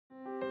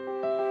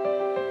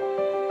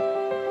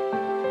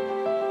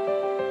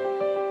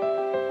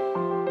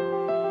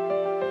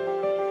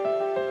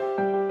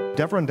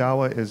Dev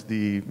Randhawa is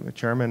the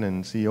chairman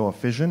and CEO of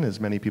Fission, as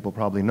many people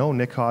probably know.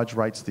 Nick Hodge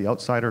writes the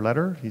Outsider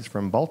letter. He's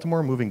from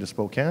Baltimore, moving to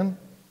Spokane.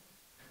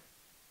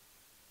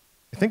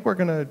 I think we're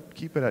going to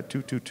keep it at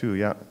 222,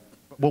 yeah.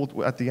 Well,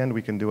 at the end,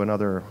 we can do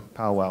another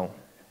powwow.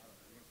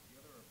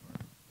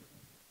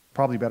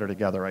 Probably better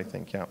together, I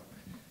think, yeah.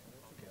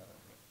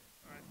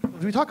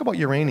 As we talk about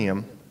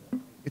uranium,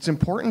 it's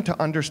important to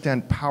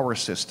understand power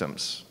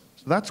systems.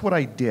 So that's what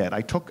I did.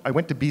 I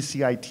went to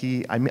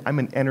BCIT. I'm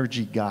an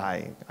energy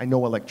guy. I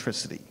know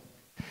electricity.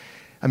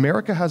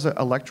 America has an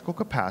electrical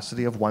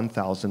capacity of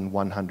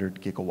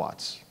 1,100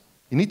 gigawatts.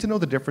 You need to know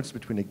the difference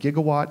between a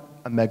gigawatt,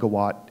 a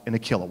megawatt, and a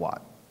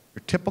kilowatt.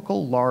 Your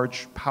typical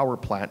large power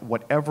plant,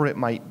 whatever it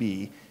might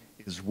be,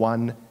 is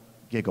 1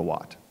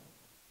 gigawatt.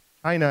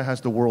 China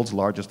has the world's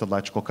largest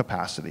electrical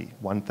capacity,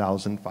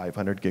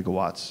 1,500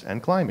 gigawatts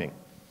and climbing.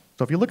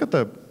 So if you look at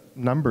the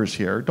numbers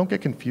here, don't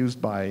get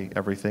confused by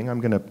everything.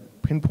 I'm going to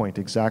pinpoint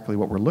exactly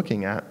what we're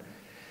looking at.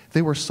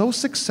 They were so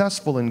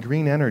successful in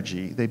green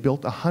energy, they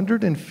built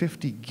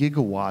 150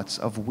 gigawatts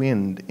of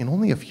wind in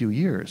only a few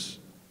years,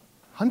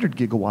 100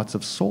 gigawatts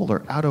of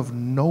solar out of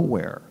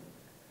nowhere.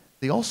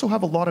 They also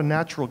have a lot of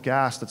natural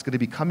gas that's going to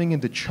be coming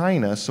into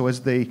China, so as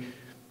they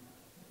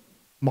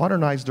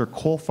modernize their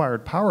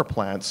coal-fired power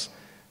plants,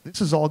 this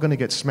is all going to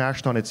get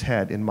smashed on its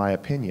head, in my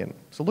opinion.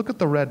 So look at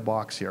the red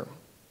box here.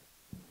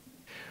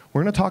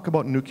 We're going to talk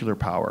about nuclear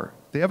power.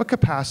 They have a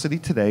capacity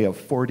today of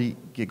 40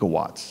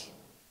 gigawatts.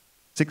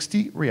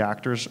 60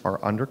 reactors are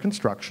under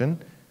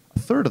construction. A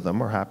third of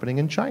them are happening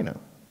in China.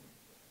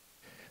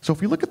 So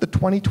if you look at the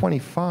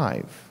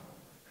 2025,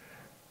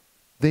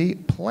 they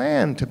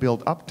plan to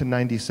build up to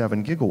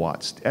 97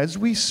 gigawatts. As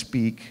we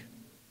speak,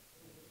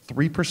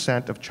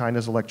 3% of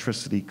China's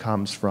electricity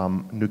comes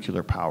from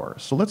nuclear power.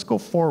 So let's go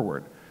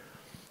forward.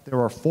 There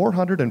are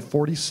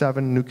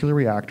 447 nuclear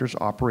reactors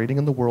operating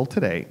in the world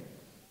today.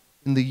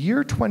 In the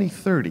year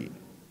 2030,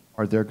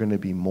 are there going to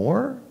be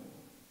more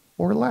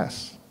or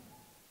less?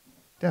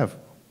 Dev.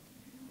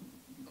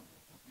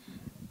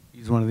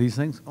 Use one of these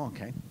things? Oh,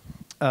 okay.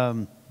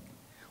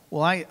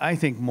 Well, I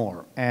think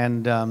more.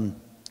 And,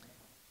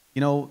 you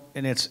know,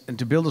 and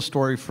to build a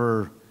story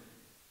for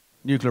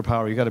nuclear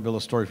power, you got to build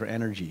a story for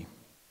energy.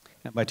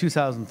 And by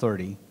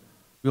 2030,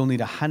 we'll need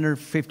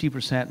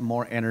 150%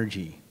 more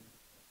energy.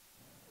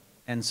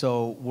 And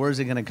so where is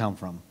it going to come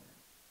from?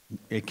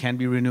 It can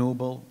be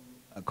renewable,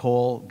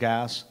 coal,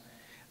 gas.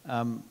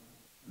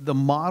 The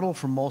model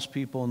for most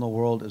people in the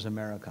world is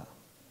America.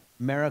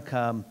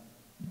 America,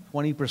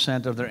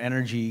 20% of their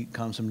energy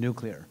comes from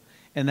nuclear.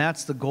 And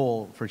that's the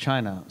goal for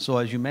China. So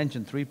as you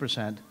mentioned,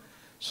 3%.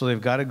 So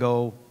they've got to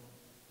go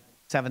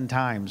 7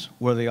 times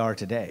where they are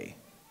today.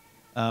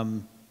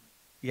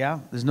 Yeah,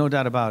 there's no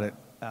doubt about it.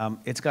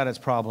 It's got its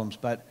problems,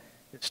 but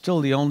it's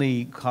still the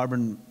only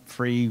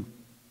carbon-free,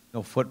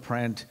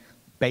 footprint,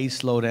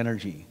 base load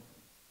energy.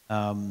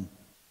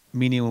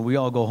 Meaning when we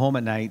all go home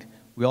at night,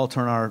 we all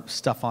turn our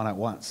stuff on at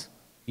once.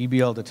 You'd be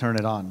able to turn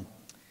it on.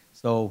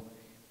 So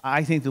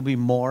I think there'll be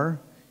more.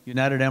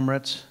 United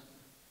Emirates,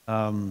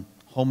 home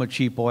of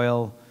cheap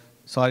oil,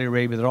 Saudi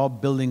Arabia, they're all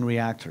building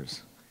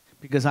reactors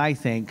because I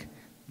think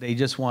they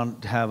just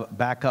want to have a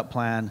backup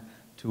plan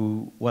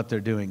to what they're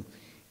doing.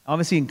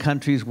 Obviously in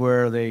countries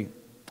where they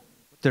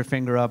put their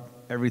finger up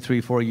every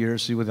 3-4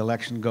 years, see where the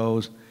election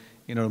goes,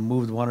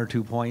 move 1 or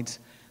 2 points,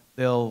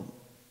 they'll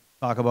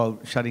talk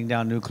about shutting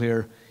down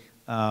nuclear,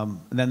 and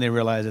then they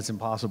realize it's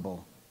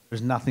impossible.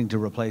 There's nothing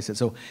to replace it.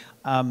 So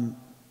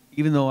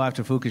even though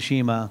after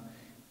Fukushima,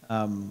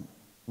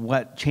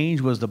 what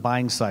changed was the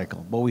buying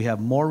cycle. But we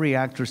have more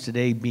reactors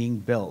today being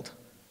built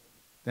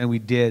than we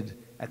did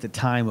at the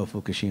time of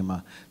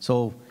Fukushima.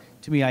 So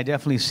to me, I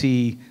definitely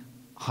see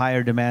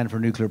higher demand for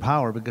nuclear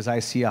power because I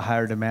see a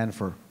higher demand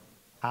for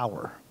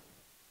power.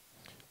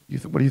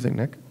 What do you think,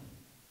 Nick?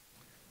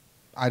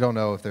 I don't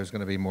know if there's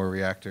going to be more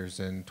reactors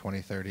in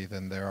 2030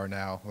 than there are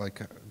now.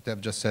 Like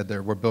Dev just said,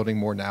 we're building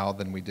more now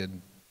than we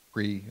did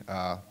pre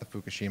the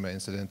Fukushima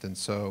incident. And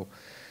so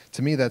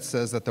to me, that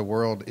says that the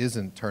world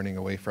isn't turning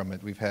away from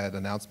it. We've had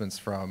announcements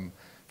from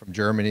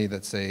Germany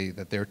that say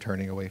that they're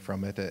turning away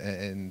from it,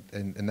 and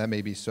that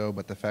may be so,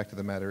 but the fact of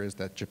the matter is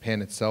that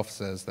Japan itself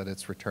says that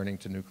it's returning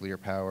to nuclear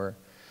power.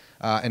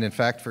 And in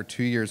fact, for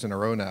 2 years in a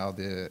row now,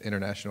 the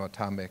International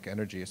Atomic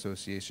Energy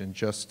Association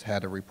just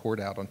had a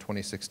report out on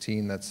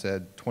 2016 that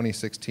said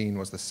 2016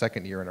 was the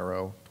second year in a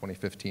row,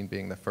 2015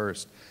 being the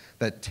first,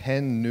 that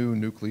 10 new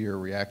nuclear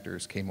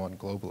reactors came on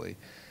globally.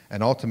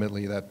 And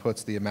ultimately, that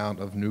puts the amount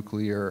of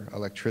nuclear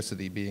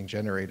electricity being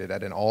generated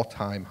at an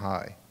all-time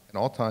high, an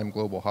all-time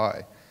global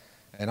high.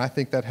 And I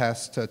think that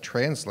has to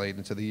translate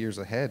into the years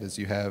ahead as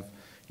you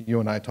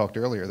and I talked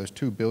earlier, there's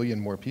 2 billion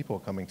more people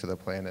coming to the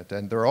planet,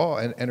 and they're all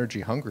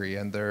energy hungry,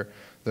 and they're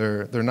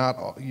not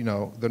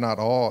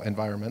all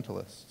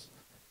environmentalists.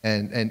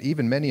 And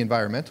even many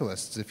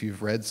environmentalists, if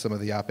you've read some of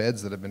the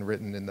op-eds that have been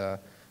written in the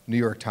New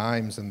York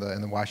Times and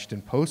the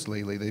Washington Post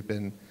lately, they've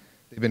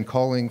been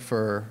calling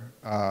for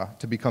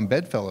to become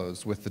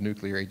bedfellows with the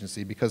nuclear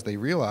agency because they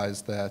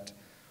realize that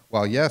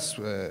while yes,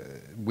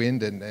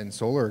 wind and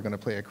solar are going to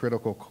play a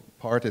critical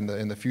part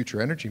in the future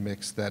energy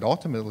mix, that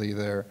ultimately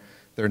they're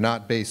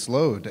not base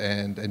load,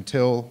 and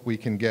until we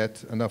can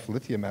get enough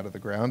lithium out of the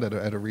ground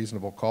at a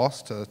reasonable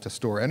cost to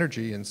store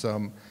energy in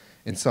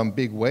some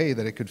big way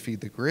that it could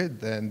feed the grid,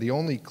 then the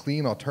only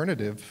clean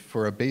alternative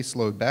for a base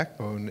load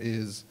backbone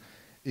is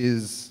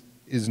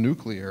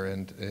nuclear.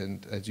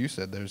 And as you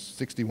said, there's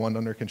 61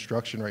 under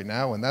construction right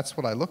now, and that's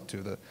what I look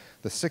to.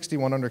 The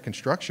 61 under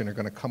construction are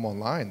going to come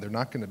online. They're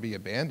not going to be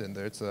abandoned.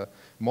 It's a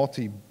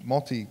multi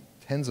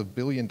tens of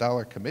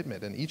billion-dollar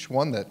commitment, and each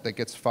one that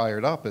gets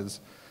fired up is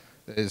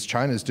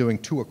China's doing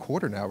 2 a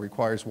quarter now,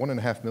 requires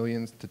 1.5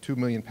 million to 2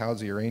 million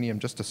pounds of uranium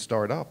just to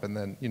start up, and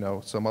then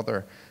some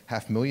other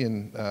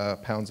 500,000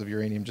 pounds of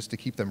uranium just to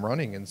keep them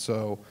running. And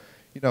so,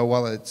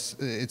 while it's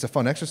a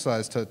fun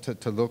exercise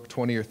to look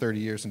 20 or 30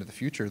 years into the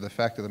future, the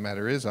fact of the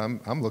matter is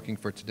I'm looking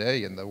for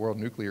today, and the World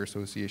Nuclear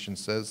Association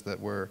says that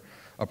we're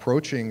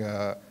approaching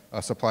a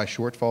supply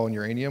shortfall in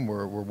uranium.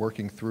 We're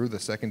working through the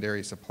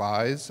secondary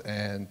supplies,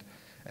 and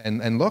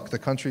look, the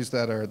countries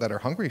that are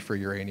hungry for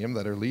uranium,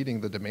 that are leading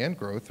the demand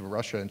growth,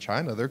 Russia and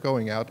China, they're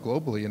going out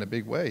globally in a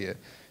big way.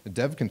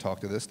 Dev can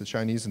talk to this. The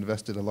Chinese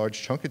invested a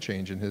large chunk of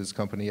change in his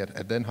company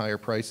at then higher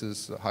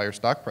prices, higher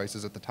stock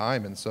prices at the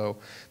time. And so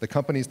the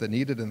companies that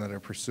need it and that are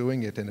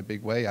pursuing it in a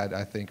big way,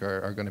 I think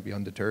are going to be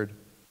undeterred.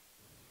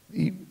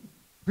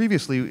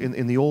 Previously,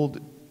 in the old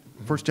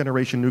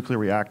first-generation nuclear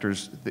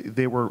reactors,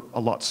 they were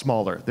a lot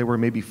smaller. They were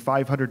maybe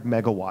 500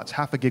 megawatts,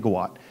 half a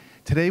gigawatt.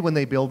 Today, when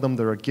they build them,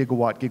 they're a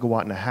gigawatt,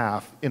 gigawatt and a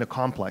half in a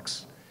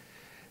complex.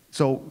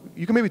 So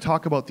you can maybe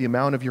talk about the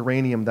amount of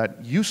uranium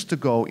that used to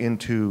go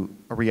into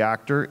a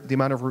reactor, the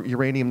amount of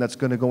uranium that's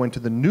going to go into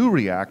the new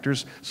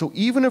reactors. So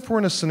even if we're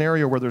in a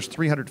scenario where there's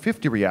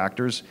 350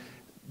 reactors,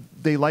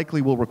 they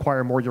likely will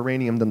require more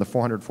uranium than the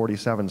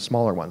 447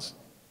 smaller ones.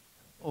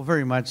 Well,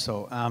 very much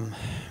so.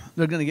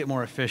 They're going to get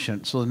more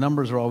efficient, so the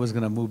numbers are always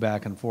going to move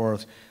back and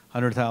forth.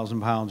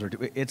 100,000 pounds, or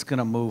it's going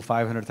to move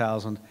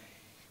 500,000.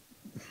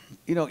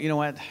 You know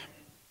what?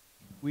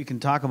 We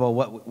can talk about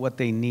what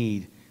they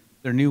need.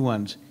 They're new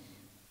ones.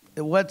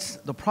 What's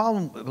the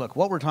problem? Look,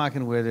 what we're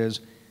talking with is,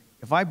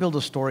 if I build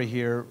a story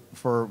here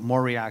for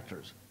more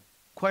reactors,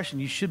 the question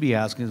you should be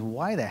asking is,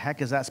 why the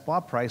heck is that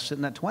spot price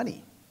sitting at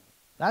 20?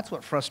 That's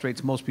what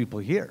frustrates most people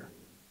here,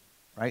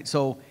 right?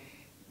 So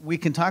we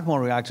can talk more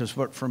reactors,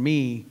 but for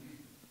me,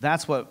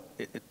 that's what,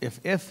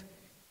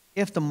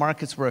 if the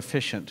markets were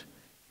efficient,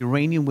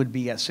 uranium would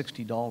be at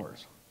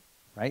 $60,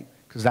 right?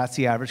 Because that's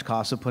the average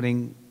cost of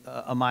putting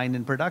a mine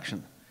in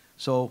production.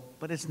 So,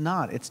 but it's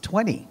not, it's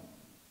 20.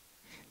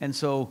 And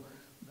so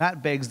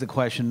that begs the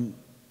question,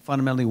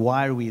 fundamentally,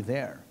 why are we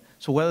there?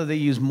 So whether they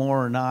use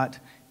more or not,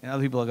 and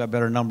other people have got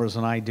better numbers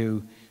than I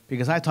do,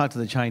 because I talk to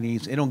the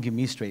Chinese, they don't give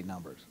me straight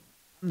numbers.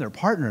 I'm their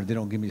partner, they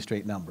don't give me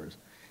straight numbers,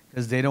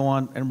 because they don't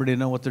want everybody to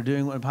know what they're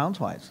doing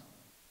pounds-wise.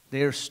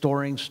 They're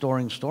storing.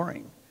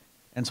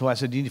 And so I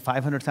said, do you need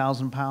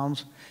 500,000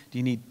 pounds? Do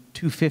you need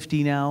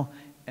 250 now?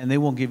 And they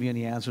won't give you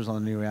any answers on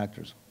the new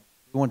reactors.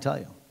 They won't tell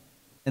you.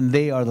 And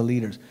they are the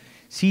leaders.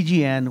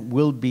 CGN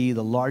will be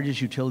the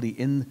largest utility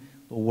in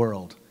the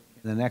world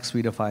in the next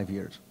 3 to 5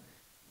 years.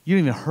 You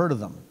didn't even heard of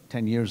them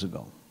 10 years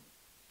ago.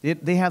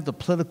 They have the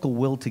political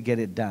will to get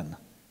it done.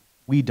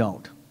 We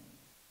don't.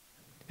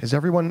 Does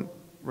everyone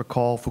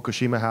recall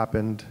Fukushima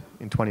happened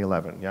in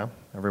 2011, yeah?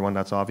 Everyone,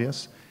 that's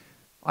obvious?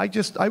 I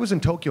was in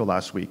Tokyo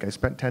last week. I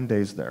spent 10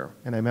 days there,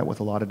 and I met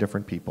with a lot of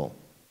different people.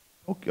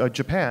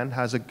 Japan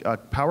has a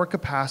power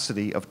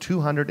capacity of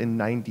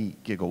 290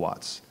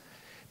 gigawatts.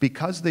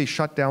 Because they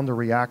shut down the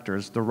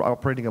reactors, they're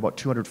operating about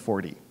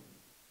 240.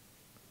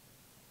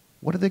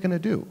 What are they going to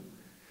do?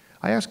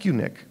 I ask you,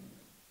 Nick,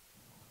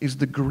 is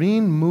the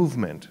green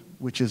movement,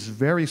 which is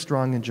very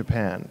strong in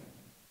Japan,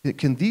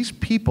 can these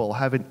people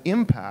have an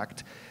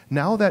impact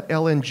now that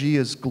LNG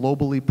is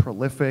globally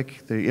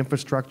prolific, the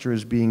infrastructure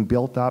is being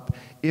built up,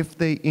 if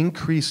they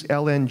increase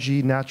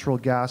LNG natural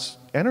gas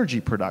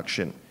energy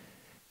production?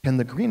 Can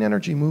the green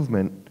energy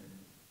movement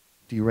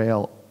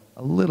derail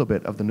a little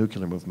bit of the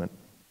nuclear movement?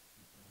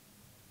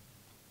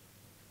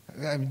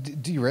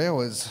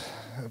 Derail is,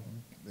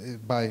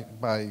 by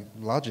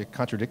logic,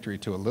 contradictory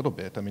to a little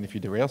bit. I mean, if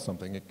you derail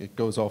something, it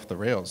goes off the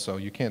rails. So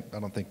you can't, I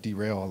don't think,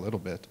 derail a little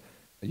bit.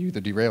 You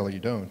either derail or you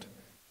don't.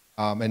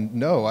 And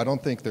no, I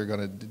don't think they're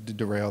going to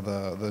derail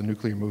the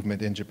nuclear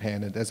movement in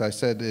Japan. And as I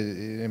said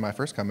in my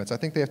first comments, I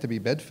think they have to be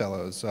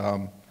bedfellows.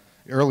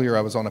 Earlier,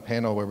 I was on a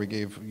panel where we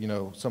gave,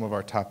 some of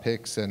our top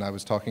picks, and I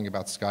was talking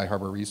about Sky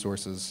Harbor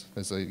Resources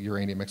as a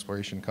uranium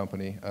exploration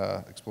company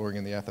exploring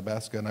in the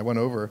Athabasca. And I went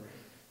over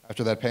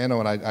after that panel,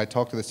 and I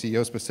talked to the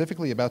CEO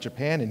specifically about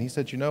Japan, and he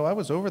said, I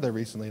was over there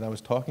recently, and I was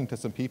talking to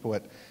some people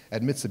at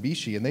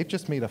Mitsubishi, and they've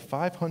just made a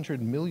 $500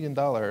 million,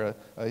 a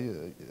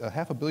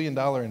 $500 million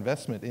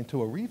investment into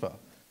Areva,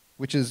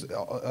 which is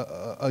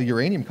a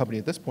uranium company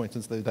at this point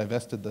since they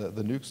divested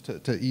the nukes to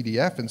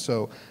EDF. And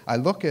so I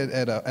look at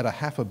a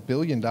 $500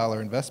 million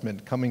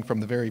investment coming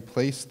from the very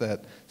place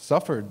that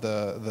suffered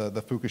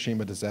the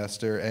Fukushima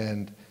disaster,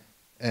 and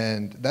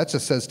that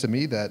just says to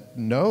me that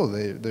no,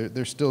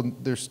 they're still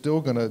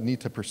going to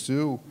need to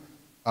pursue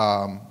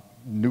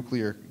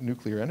nuclear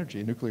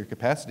energy, nuclear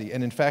capacity.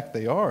 And in fact,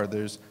 they are.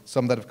 There's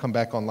some that have come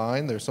back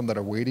online. There's some that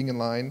are waiting in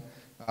line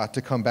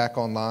to come back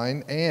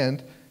online.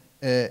 And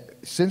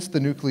since the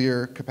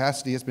nuclear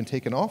capacity has been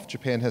taken off,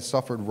 Japan has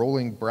suffered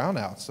rolling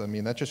brownouts. I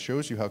mean, that just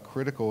shows you how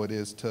critical it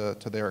is to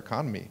their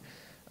economy.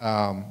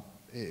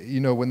 You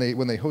know, when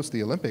they host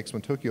the Olympics,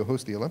 when Tokyo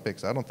hosts the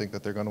Olympics, I don't think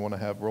that they're going to want to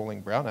have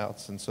rolling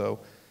brownouts. And so,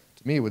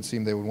 to me, it would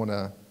seem they would want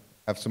to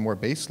have some more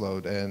base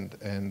load,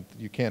 and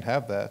you can't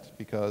have that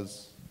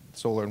because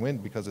solar and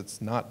wind, because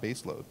it's not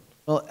base load.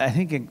 Well, I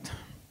think,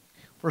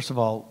 first of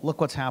all, look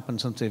what's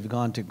happened since they've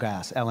gone to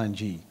gas,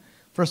 LNG.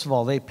 First of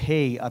all, they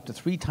pay up to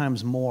 3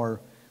 times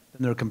more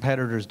than their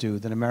competitors do,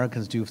 than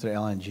Americans do for their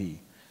LNG.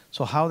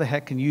 So how the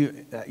heck can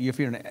you, if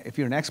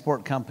you're an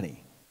export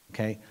company,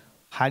 okay,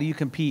 how do you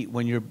compete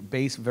when your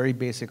very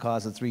basic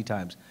cost is 3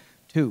 times?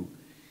 2,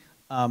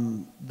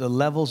 the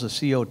levels of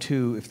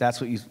CO2,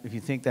 if you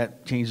think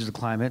that changes the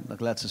climate, like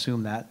let's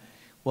assume that,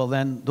 well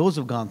then those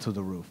have gone through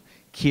the roof.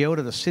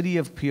 Kyoto, the city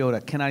of Kyoto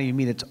cannot even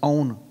meet its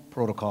own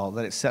protocol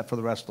that it's set for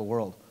the rest of the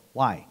world.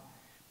 Why?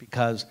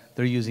 Because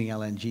they're using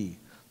LNG.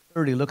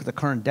 Thirdly, look at the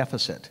current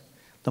deficit.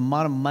 The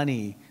amount of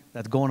money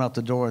that's going out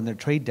the door in their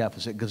trade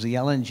deficit, because the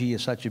LNG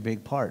is such a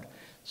big part.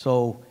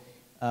 So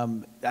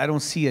I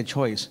don't see a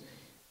choice.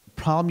 The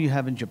problem you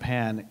have in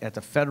Japan at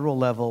the federal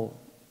level,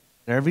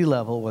 at every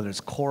level, whether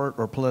it's court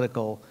or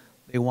political,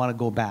 they want to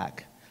go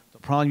back. The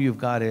problem you've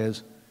got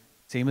is,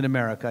 same in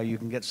America, you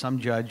can get some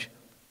judge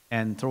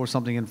and throw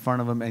something in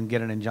front of them and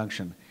get an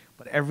injunction.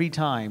 But every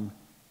time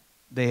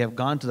they have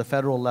gone to the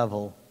federal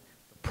level,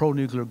 the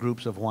pro-nuclear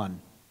groups have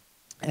won.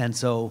 And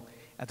so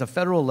at the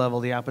federal level,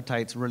 the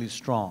appetite's really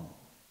strong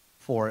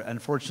for it.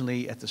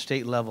 Unfortunately, at the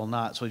state level,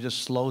 not. So it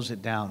just slows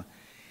it down.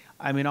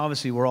 I mean,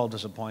 obviously, we're all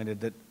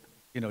disappointed that,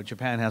 you know,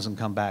 Japan hasn't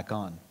come back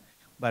on.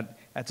 But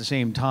at the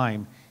same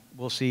time,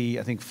 we'll see,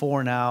 I think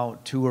 4 now,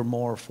 2 or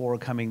more, 4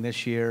 coming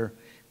this year.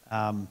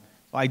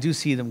 I do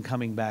see them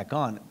coming back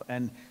on.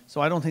 And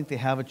so I don't think they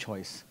have a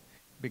choice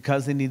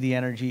because they need the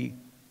energy,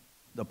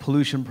 the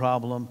pollution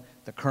problem,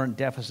 the current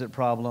deficit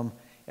problem.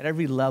 At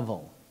every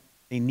level,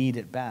 they need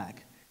it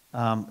back.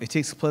 It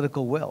takes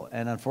political will.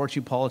 And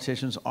unfortunately,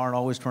 politicians aren't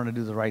always trying to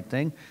do the right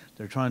thing.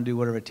 They're trying to do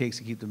whatever it takes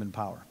to keep them in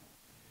power.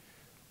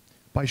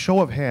 By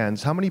show of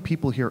hands, how many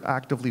people here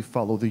actively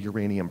follow the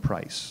uranium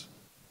price?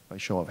 By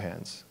show of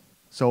hands.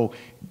 So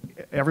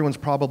everyone's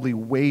probably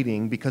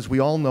waiting because we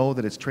all know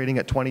that it's trading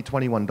at $20,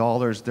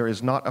 $21. There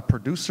is not a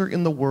producer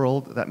in the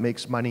world that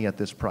makes money at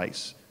this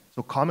price.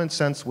 So common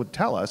sense would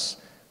tell us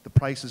the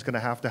price is going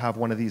to have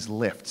one of these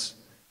lifts.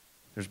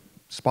 There's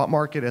spot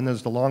market and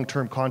there's the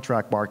long-term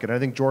contract market. I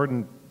think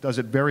Jordan does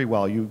it very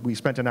well. We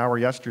spent an hour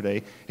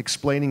yesterday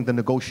explaining the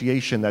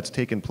negotiation that's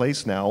taken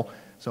place now.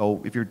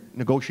 So if you're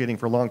negotiating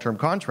for long-term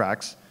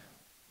contracts,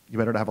 you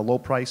better have a low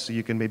price so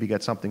you can maybe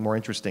get something more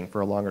interesting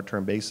for a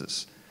longer-term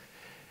basis.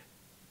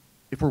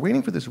 If we're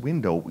waiting for this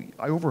window,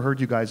 I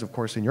overheard you guys, of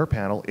course, in your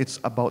panel, it's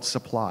about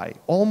supply.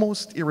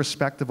 Almost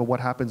irrespective of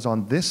what happens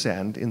on this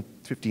end in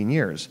 15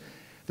 years,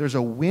 there's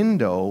a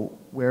window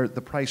where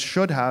the price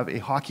should have a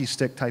hockey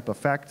stick type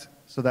effect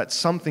so that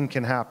something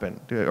can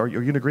happen. Are you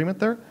in agreement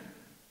there?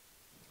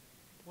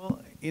 Well,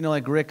 you know,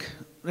 like Rick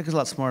is a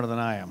lot smarter than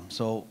I am,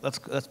 so let's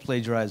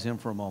plagiarize him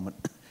for a moment.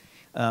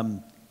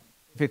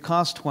 If it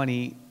costs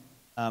 20,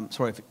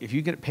 if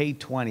you get paid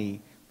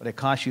 20, but it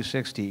costs you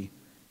 60,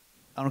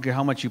 I don't care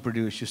how much you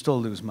produce, you still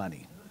lose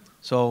money.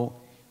 So,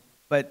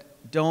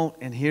 but don't,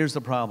 and here's the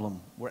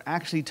problem. We're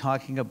actually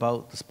talking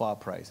about the spot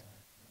price.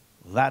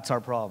 That's our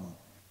problem.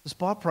 The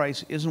spot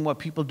price isn't what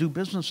people do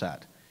business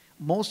at.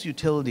 Most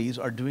utilities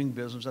are doing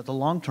business at the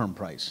long-term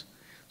price.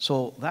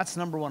 So that's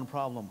number one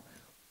problem.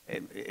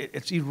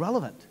 It's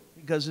irrelevant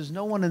because there's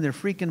no one in their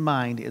freaking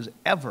mind is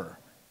ever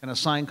going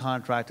to sign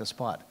contract at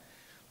spot.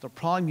 The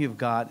problem you've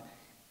got,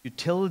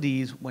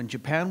 utilities, when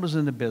Japan was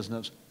in the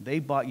business, they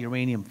bought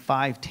uranium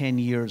 5-10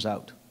 years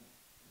out.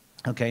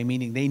 Okay,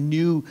 meaning they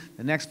knew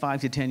the next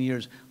 5 to 10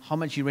 years how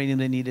much uranium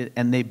they needed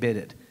and they bid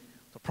it.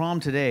 The problem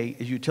today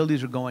is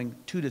utilities are going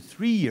 2 to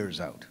 3 years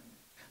out.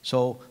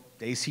 So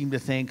they seem to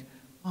think,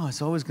 oh,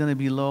 it's always going to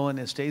be low and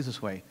it stays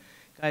this way.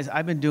 Guys,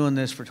 I've been doing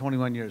this for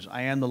 21 years.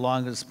 I am the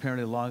longest,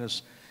 apparently the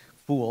longest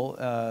fool,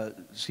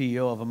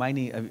 CEO of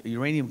a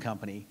uranium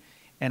company.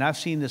 And I've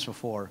seen this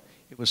before.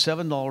 It was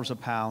 $7 a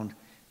pound.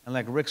 And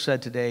like Rick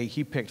said today,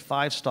 he picked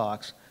 5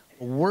 stocks.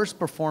 The worst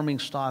performing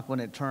stock when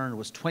it turned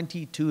was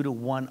 22 to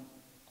 1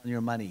 on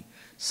your money.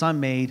 Some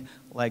made,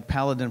 like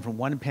Paladin, from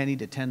 1 penny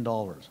to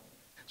 $10.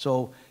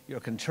 So you're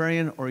a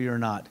contrarian or you're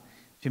not.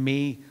 To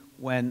me,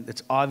 when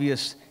it's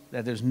obvious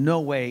that there's no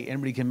way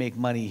anybody can make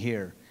money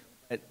here,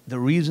 the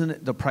reason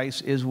the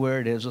price is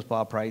where it is, the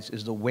spot price,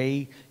 is the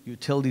way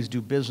utilities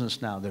do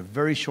business now. They're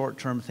very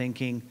short-term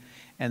thinking,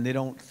 and they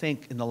don't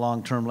think in the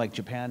long term like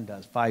Japan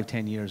does,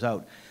 5-10 years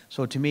out.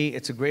 So to me,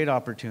 it's a great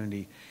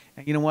opportunity.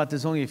 And you know what?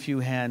 There's only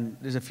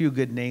there's a few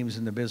good names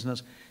in the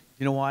business.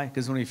 You know why?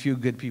 Because there's only a few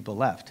good people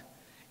left.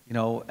 You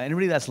know,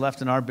 anybody that's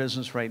left in our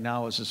business right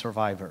now is a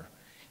survivor.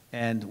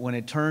 And when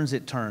it turns,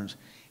 it turns.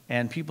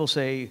 And people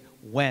say,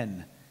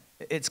 when?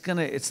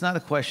 It's not a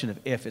question of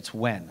if, it's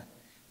when.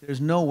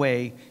 There's no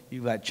way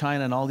you've got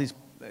China and all these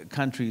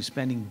countries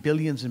spending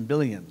billions and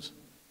billions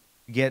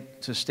to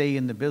get to stay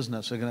in the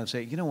business. They're going to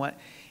say, you know what?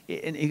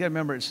 And you got to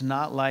remember, it's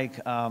not like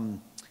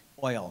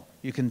oil.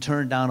 You can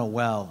turn down a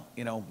well.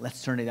 You know,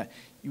 let's turn it down.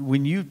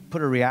 When you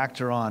put a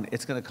reactor on,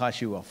 it's going to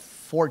cost you a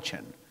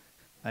fortune.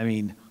 I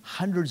mean,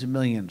 hundreds of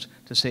millions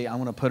to say, I'm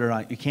going to put it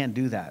on. You can't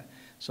do that.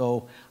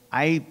 So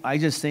I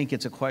just think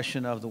it's a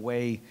question of the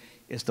way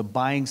it's the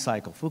buying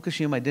cycle.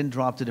 Fukushima didn't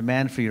drop the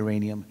demand for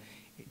uranium.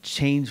 It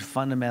changed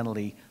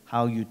fundamentally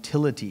how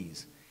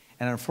utilities,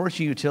 and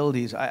unfortunately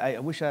utilities, I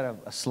wish I had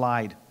a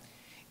slide,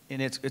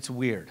 and it's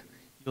weird.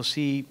 You'll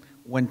see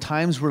when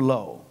times were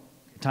low,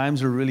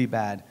 times were really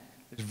bad,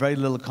 there's very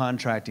little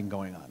contracting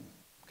going on.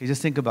 Okay,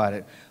 just think about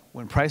it.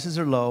 When prices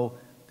are low,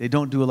 they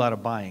don't do a lot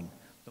of buying.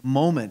 The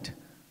moment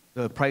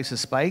the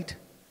prices spiked,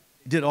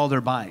 they did all their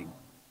buying.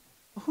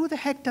 Who the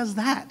heck does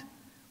that,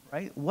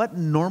 right? What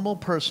normal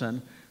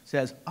person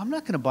says, I'm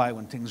not going to buy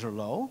when things are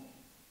low?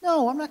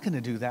 No, I'm not going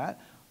to do that.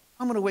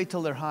 I'm going to wait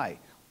till they're high.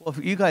 Well,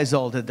 if you guys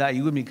all did that,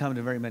 you wouldn't be coming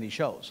to very many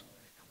shows.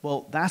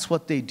 Well, that's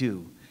what they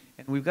do.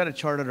 And we've got a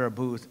chart at our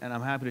booth, and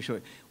I'm happy to show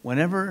it.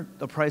 Whenever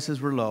the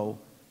prices were low,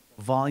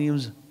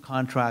 volumes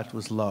contract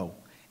was low.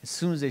 As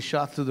soon as they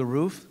shot through the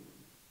roof,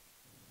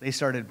 they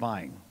started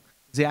buying.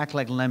 They act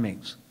like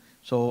lemmings.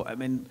 So, I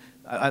mean,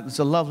 it's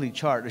a lovely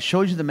chart. It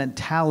shows you the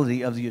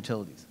mentality of the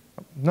utilities.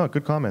 No,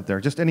 good comment there.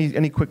 Just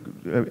any quick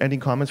any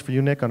comments for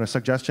you, Nick, on a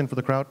suggestion for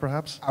the crowd,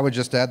 perhaps? I would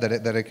just add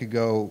that it could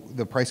go,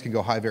 the price can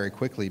go high very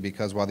quickly,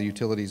 because while the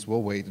utilities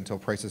will wait until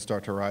prices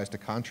start to rise to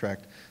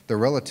contract, they're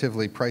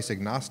relatively price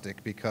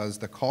agnostic, because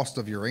the cost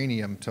of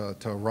uranium to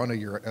run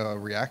a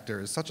reactor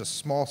is such a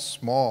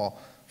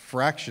small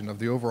fraction of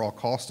the overall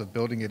cost of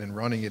building it and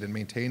running it and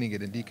maintaining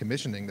it and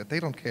decommissioning, that they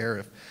don't care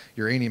if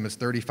uranium is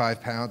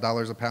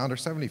 $35 a pound or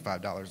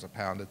 $75 a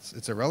pound.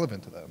 It's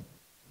irrelevant to them.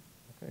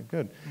 Okay,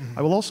 good.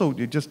 I will also,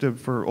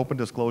 for open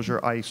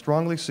disclosure, I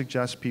strongly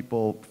suggest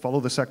people follow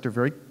the sector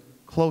very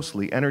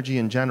closely, energy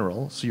in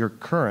general, so you're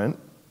current,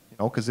 you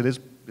know, because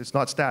it's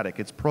not static,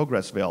 it's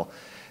Progressville.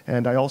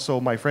 And I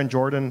also, my friend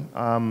Jordan,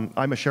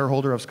 I'm a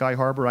shareholder of Sky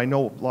Harbor. I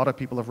know a lot of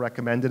people have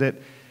recommended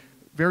it.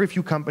 Very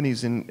few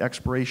companies in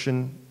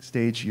exploration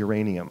stage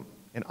uranium,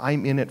 and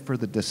I'm in it for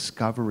the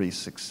discovery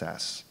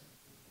success.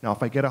 Now,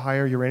 if I get a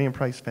higher uranium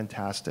price,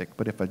 fantastic,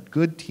 but if a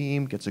good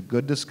team gets a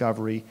good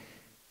discovery,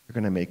 you're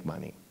going to make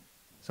money.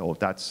 So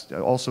that's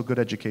also a good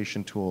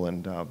education tool,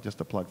 and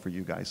just a plug for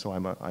you guys. So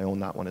I own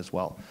that one as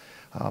well.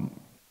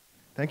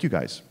 Thank you,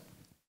 guys.